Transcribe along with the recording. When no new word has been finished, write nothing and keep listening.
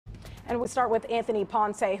And we'll start with Anthony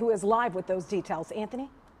Ponce, who is live with those details. Anthony?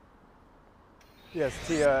 Yes,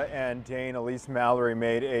 Tia and Dane, Elise Malary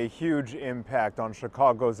made a huge impact on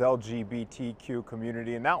Chicago's LGBTQ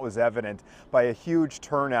community, and that was evident by a huge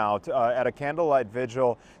turnout at a candlelight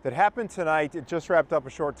vigil that happened tonight. It just wrapped up a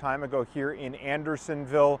short time ago here in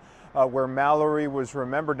Andersonville, where Malary was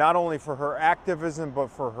remembered not only for her activism,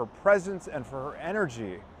 but for her presence and for her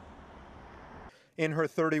energy. In her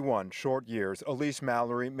 31 short years, Elise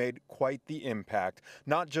Malary made quite the impact,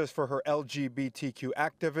 not just for her LGBTQ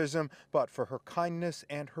activism, but for her kindness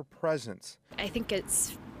and her presence. I think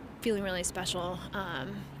it's feeling really special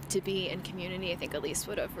to be in community. I think Elise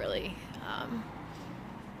would have really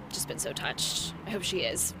just been so touched. I hope she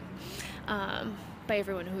is. By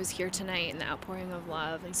everyone who was here tonight and the outpouring of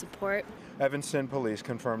love and support. Evanston police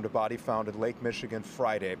confirmed a body found in Lake Michigan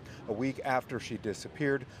Friday, a week after she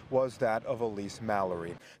disappeared, was that of Elise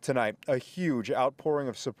Malary. Tonight, a huge outpouring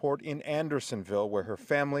of support in Andersonville, where her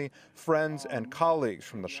family, friends, and colleagues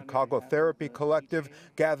from the Chicago Therapy Collective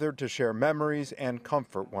gathered to share memories and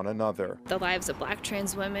comfort one another. The lives of Black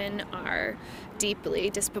trans women are deeply,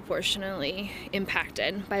 disproportionately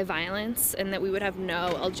impacted by violence, and that we would have no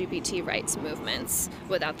LGBT rights movements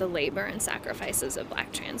without the labor and sacrifices of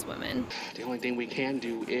Black trans women. The only thing we can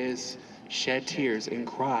do is shed tears and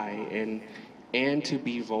cry and to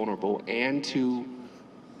be vulnerable and to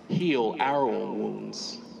heal our own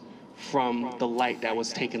wounds from the light that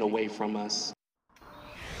was taken away from us.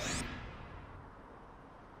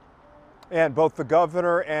 And both the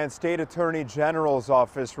governor and state attorney general's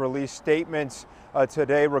office released statements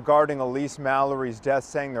today regarding Elise Malary's death,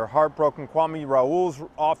 saying they're heartbroken. Kwame Raoul's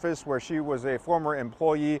office, where she was a former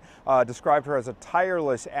employee, described her as a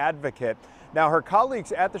tireless advocate. Now, her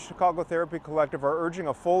colleagues at the Chicago Therapy Collective are urging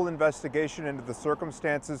a full investigation into the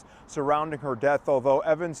circumstances surrounding her death, although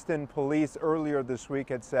Evanston police earlier this week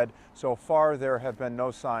had said so far there have been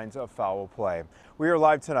no signs of foul play. We are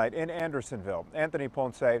live tonight in Andersonville. Anthony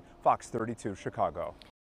Ponce, Fox 32, Chicago.